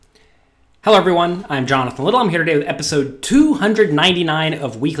Hello everyone, I'm Jonathan Little. I'm here today with episode 299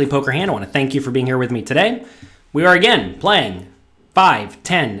 of Weekly Poker Hand. I want to thank you for being here with me today. We are again playing 5,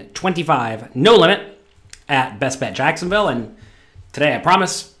 10, 25, no limit at Best Bet Jacksonville. And today I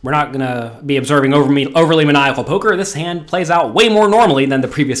promise we're not going to be observing overly maniacal poker. This hand plays out way more normally than the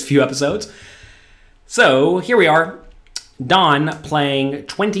previous few episodes. So here we are. Don playing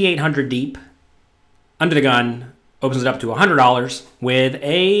 2,800 deep, under the gun, opens it up to $100 with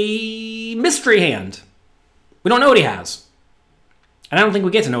a mystery hand. We don't know what he has. And I don't think we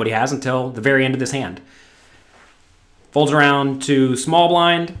get to know what he has until the very end of this hand. Folds around to small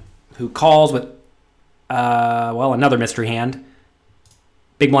blind, who calls with, another mystery hand.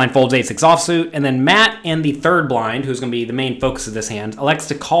 Big blind folds 8-6 offsuit. And then Matt in the third blind, who's going to be the main focus of this hand, elects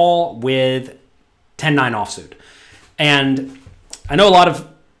to call with 10-9 offsuit. And I know a lot of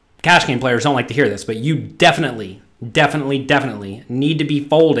cash game players don't like to hear this, but you definitely need to be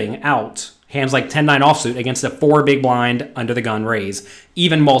folding out hands like 10-9 offsuit against a 4 big blind under the gun raise,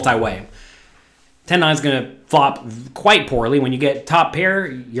 even multi-way. 10-9 is going to flop quite poorly. When you get top pair,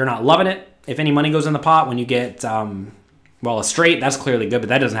 you're not loving it. If any money goes in the pot, when you get, a straight, that's clearly good, but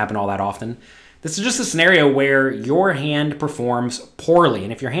that doesn't happen all that often. This is just a scenario where your hand performs poorly,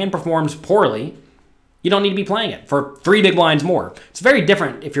 and if your hand performs poorly, you don't need to be playing it for 3 big blinds more. It's very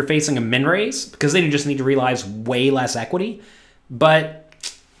different if you're facing a min raise, because then you just need to realize way less equity. But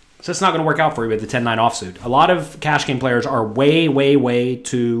it's just not going to work out for you with the 10-9 offsuit. A lot of cash game players are way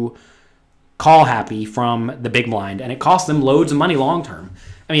too call happy from the big blind, and it costs them loads of money long term.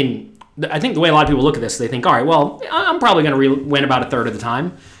 I mean, I think the way a lot of people look at this, they think, all right, well, I'm probably going to win about a third of the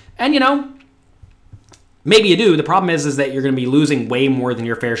time. And, maybe you do. The problem is that you're going to be losing way more than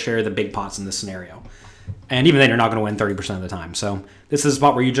your fair share of the big pots in this scenario. And even then, you're not going to win 30% of the time. So this is a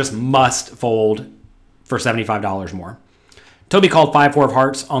spot where you just must fold for $75 more. Toby called 5-4 of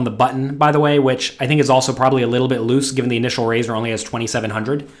hearts on the button, by the way, which I think is also probably a little bit loose given the initial raiser only has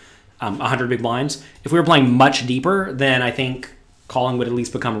 2,700, 100 big blinds. If we were playing much deeper, then I think calling would at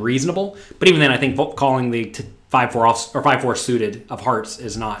least become reasonable. But even then, I think calling the 5-4 off or 5-4 suited of hearts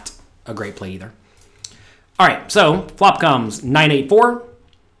is not a great play either. All right, so flop comes 9-8-4.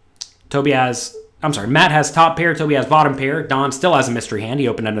 Matt has top pair, Toby has bottom pair. Don still has a mystery hand. He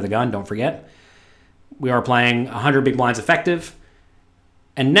opened under the gun, don't forget. We are playing 100 big blinds effective.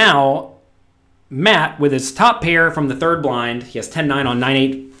 And now, Matt, with his top pair from the third blind, he has 10-9 on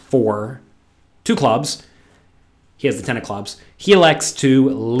 9-8-4, 2 clubs. He has the 10 of clubs. He elects to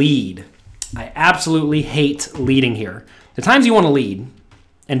lead. I absolutely hate leading here. The times you want to lead,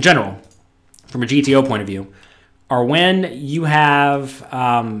 in general, from a GTO point of view, are when you have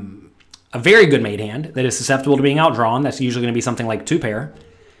a very good made hand that is susceptible to being outdrawn. That's usually going to be something like 2 pair.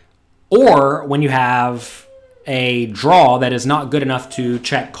 Or when you have a draw that is not good enough to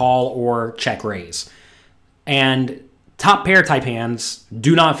check call or check raise. And top pair type hands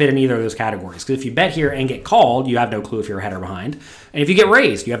do not fit in either of those categories. Because if you bet here and get called, you have no clue if you're ahead or behind. And if you get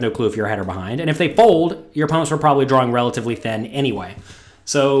raised, you have no clue if you're ahead or behind. And if they fold, your opponents are probably drawing relatively thin anyway.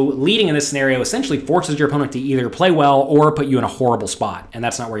 So leading in this scenario essentially forces your opponent to either play well or put you in a horrible spot. And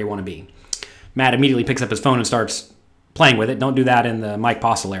that's not where you want to be. Matt immediately picks up his phone and starts playing with it. Don't do that in the Mike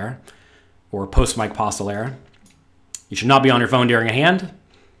Postel era or post-Mike Postel era. You should not be on your phone during a hand.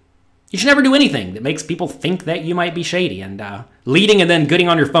 You should never do anything that makes people think that you might be shady. And leading and then gooding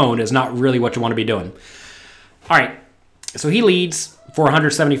on your phone is not really what you want to be doing. All right, so he leads for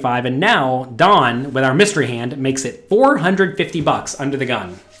 $175. And now Don, with our mystery hand, makes it $450 under the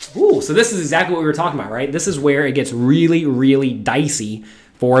gun. Ooh, so this is exactly what we were talking about, right? This is where it gets really dicey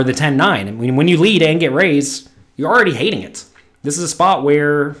for the 10-9. And when you lead and get raised, you're already hating it. This is a spot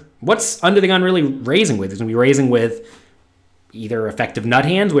where what's under the gun really raising with? It's going to be raising with either effective nut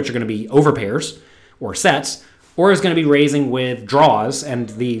hands, which are going to be overpairs or sets, or it's going to be raising with draws. And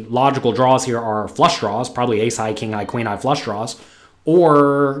the logical draws here are flush draws, probably ace high, king high, queen high flush draws,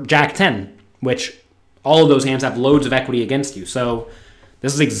 or jack 10, which all of those hands have loads of equity against you. So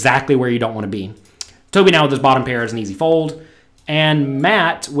this is exactly where you don't want to be. Toby now with his bottom pair is an easy fold. And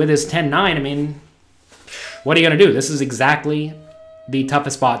Matt, with his 10-9, what are you going to do? This is exactly the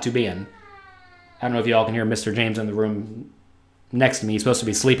toughest spot to be in. I don't know if you all can hear Mr. James in the room next to me. He's supposed to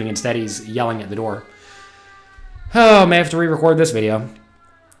be sleeping. Instead, he's yelling at the door. Oh, may have to re-record this video.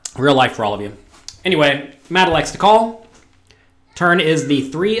 Real life for all of you. Anyway, Matt elects to call. Turn is the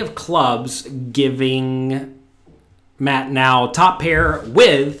 3 of clubs, giving Matt now top pair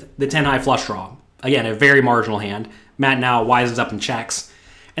with the 10-high flush draw. Again, a very marginal hand. Matt now wisens up and checks.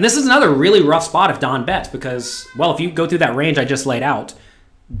 And this is another really rough spot if Don bets because, well, if you go through that range I just laid out,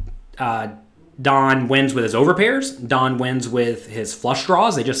 Don wins with his overpairs. Don wins with his flush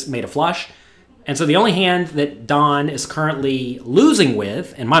draws. They just made a flush. And so the only hand that Don is currently losing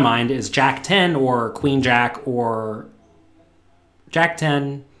with, in my mind, is Jack 10 or Queen Jack or Jack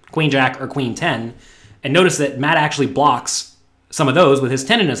 10, Queen Jack or Queen 10. And notice that Matt actually blocks some of those with his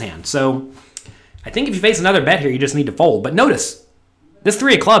 10 in his hand. So I think if you face another bet here, you just need to fold. But notice, this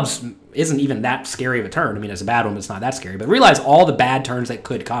 3 of clubs isn't even that scary of a turn. I mean, it's a bad one, but it's not that scary. But realize all the bad turns that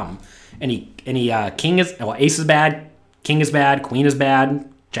could come. Any king is, well, ace is bad, king is bad, queen is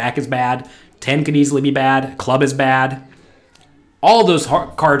bad, jack is bad, 10 could easily be bad, club is bad. All of those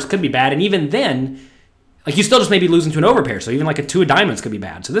cards could be bad, and even then, like, you still just may be losing to an overpair, so even like a 2 of diamonds could be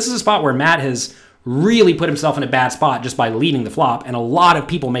bad. So this is a spot where Matt has really put himself in a bad spot just by leading the flop, and a lot of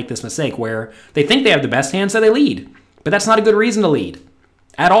people make this mistake where they think they have the best hand, so they lead. But that's not a good reason to lead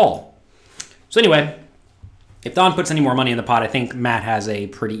at all. So anyway, if Don puts any more money in the pot, I think Matt has a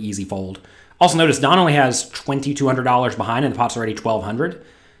pretty easy fold. Also notice Don only has $2,200 behind and the pot's already $1,200.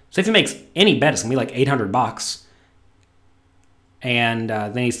 So if he makes any bet, it's going to be like $800. And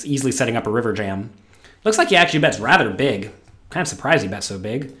then he's easily setting up a river jam. Looks like he actually bets rather big. Kind of surprised he bets so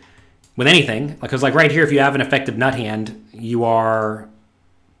big. With anything. Because like right here, if you have an effective nut hand, you are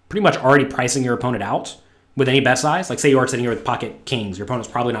pretty much already pricing your opponent out with any bet size. Like say you are sitting here with pocket kings. Your opponent's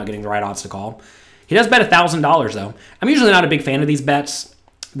probably not getting the right odds to call. He does bet $1,000 though. I'm usually not a big fan of these bets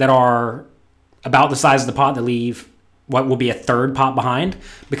that are about the size of the pot that leave what will be a third pot behind,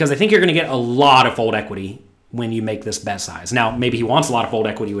 because I think you're going to get a lot of fold equity when you make this bet size. Now, maybe he wants a lot of fold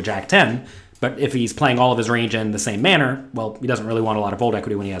equity with Jack 10, but if he's playing all of his range in the same manner, well, he doesn't really want a lot of fold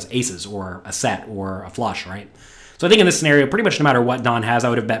equity when he has aces or a set or a flush, right? So I think in this scenario, pretty much no matter what Don has, I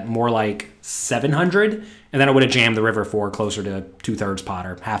would have bet more like 700, and then I would have jammed the river for closer to 2/3 pot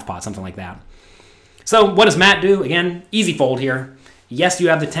or half pot, something like that. So what does Matt do? Again, easy fold here. Yes, you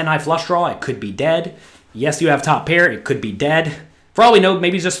have the 10 high flush draw. It could be dead. Yes, you have top pair. It could be dead. For all we know,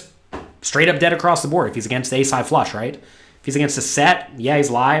 maybe he's just straight up dead across the board if he's against ace high flush, right? If he's against a set, yeah,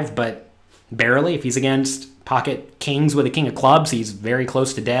 he's live, but barely. If he's against pocket kings with a king of clubs, he's very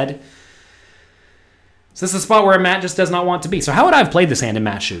close to dead. So this is a spot where Matt just does not want to be. So how would I have played this hand in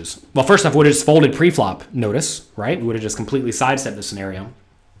Matt's shoes? Well, first off, would have just folded pre-flop, notice, right? We would have just completely sidestepped this scenario.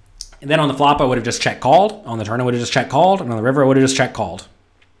 And then on the flop, I would have just check called. On the turn, I would have just check called. And on the river, I would have just check called.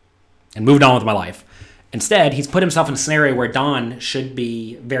 And moved on with my life. Instead, he's put himself in a scenario where Don should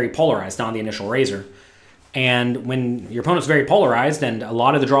be very polarized, Don the initial raiser. And when your opponent's very polarized and a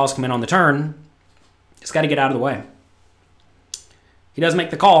lot of the draws come in on the turn, just got to get out of the way. He does make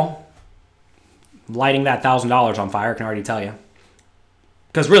the call. Lighting that $1,000 on fire, I can already tell you.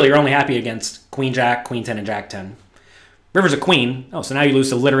 Because really, you're only happy against Queen Jack, Queen 10, and Jack 10. River's a queen. Oh, so now you lose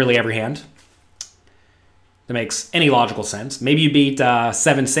to literally every hand. That makes any logical sense. Maybe you beat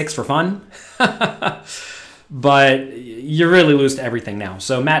 7-6 for fun. But you really lose to everything now.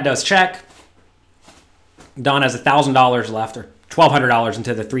 So Matt does check. Don has $1,000 left, or $1,200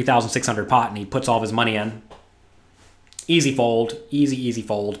 into the $3,600 pot, and he puts all of his money in. Easy fold. Easy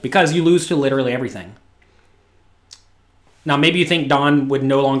fold. Because you lose to literally everything. Now, maybe you think Don would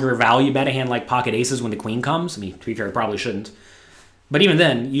no longer value bet a hand like pocket aces when the queen comes. I mean, to be fair, he probably shouldn't. But even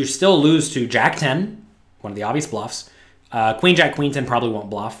then, you still lose to Jack 10, one of the obvious bluffs. Queen Jack, Queen 10 probably won't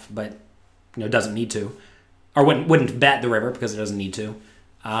bluff, but doesn't need to. Or wouldn't bet the river because it doesn't need to.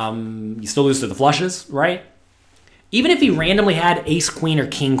 You still lose to the flushes, right? Even if he randomly had ace queen or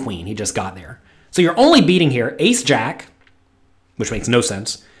king queen, he just got there. So you're only beating here ace jack, which makes no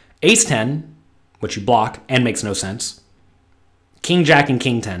sense. Ace 10, which you block and makes no sense. King Jack and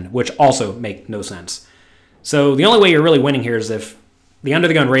King 10, which also make no sense. So the only way you're really winning here is if the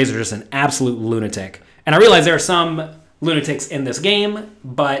under-the-gun raiser is just an absolute lunatic. And I realize there are some lunatics in this game,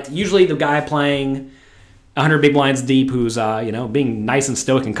 but usually the guy playing 100 big blinds deep who's being nice and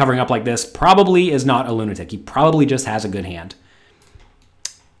stoic and covering up like this probably is not a lunatic. He probably just has a good hand.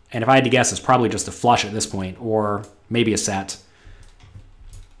 And if I had to guess, it's probably just a flush at this point, or maybe a set.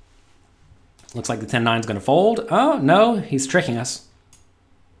 Looks like the 10-9 is going to fold. Oh, no, he's tricking us.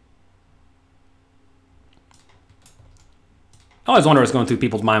 I always wonder what's going through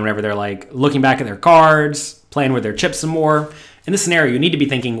people's mind whenever they're like looking back at their cards, playing with their chips some more. In this scenario, you need to be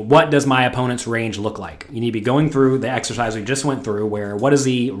thinking, what does my opponent's range look like? You need to be going through the exercise we just went through where what is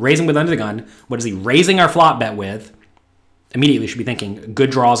he raising with under the gun? What is he raising our flop bet with? Immediately you should be thinking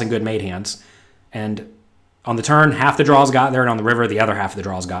good draws and good made hands. And on the turn, half the draws got there, and on the river, the other half of the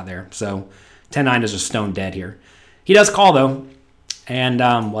draws got there. So 10-9 is just stone dead here. He does call, though. And,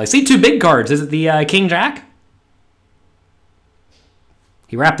 I see 2 big cards. Is it the King Jack?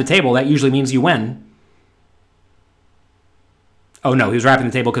 He wrapped the table. That usually means you win. Oh, no, he was rapping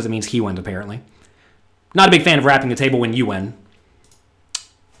the table because it means he wins, apparently. Not a big fan of rapping the table when you win.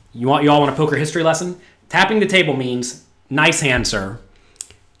 You all want a poker history lesson? Tapping the table means, nice hand, sir.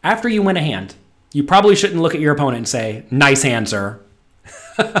 After you win a hand, you probably shouldn't look at your opponent and say, nice hand, sir.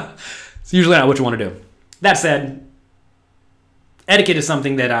 It's usually not what you want to do. That said, etiquette is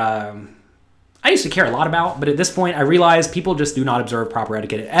something that I used to care a lot about, but at this point I realize people just do not observe proper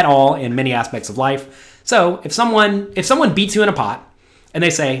etiquette at all in many aspects of life. So if someone beats you in a pot and they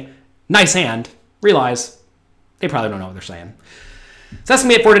say, nice hand, realize they probably don't know what they're saying. So that's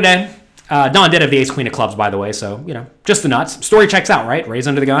going to be it for today. Don did have the ace queen of clubs, by the way, so, just the nuts. Story checks out, right? Raise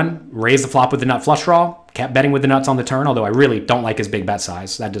under the gun, raise the flop with the nut flush draw, kept betting with the nuts on the turn, although I really don't like his big bet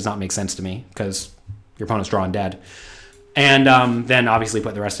size. That does not make sense to me because your opponent's drawing dead. And then obviously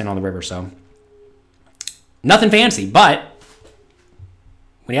put the rest in on the river, so nothing fancy, but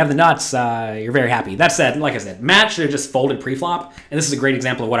when you have the nuts, you're very happy. That said, like I said, Matt should have just folded pre-flop, and this is a great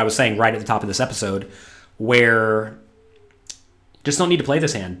example of what I was saying right at the top of this episode, where just don't need to play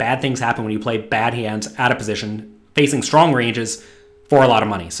this hand. Bad things happen when you play bad hands out of position, facing strong ranges for a lot of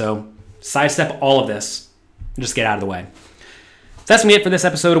money. So sidestep all of this and just get out of the way. So that's going to be it for this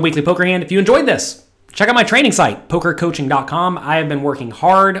episode of Weekly Poker Hand. If you enjoyed this, check out my training site, pokercoaching.com. I have been working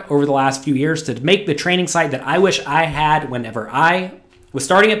hard over the last few years to make the training site that I wish I had whenever I was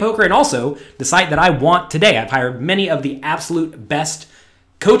starting at poker, and also the site that I want today. I've hired many of the absolute best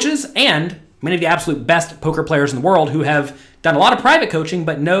coaches and many of the absolute best poker players in the world who have done a lot of private coaching,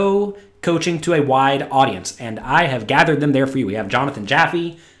 but no coaching to a wide audience. And I have gathered them there for you. We have Jonathan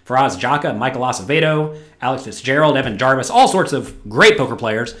Jaffe, Faraz Jaka, Michael Acevedo, Alex Fitzgerald, Evan Jarvis, all sorts of great poker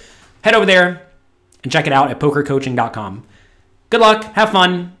players. Head over there and check it out at pokercoaching.com. Good luck, have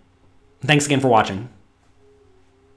fun, and thanks again for watching.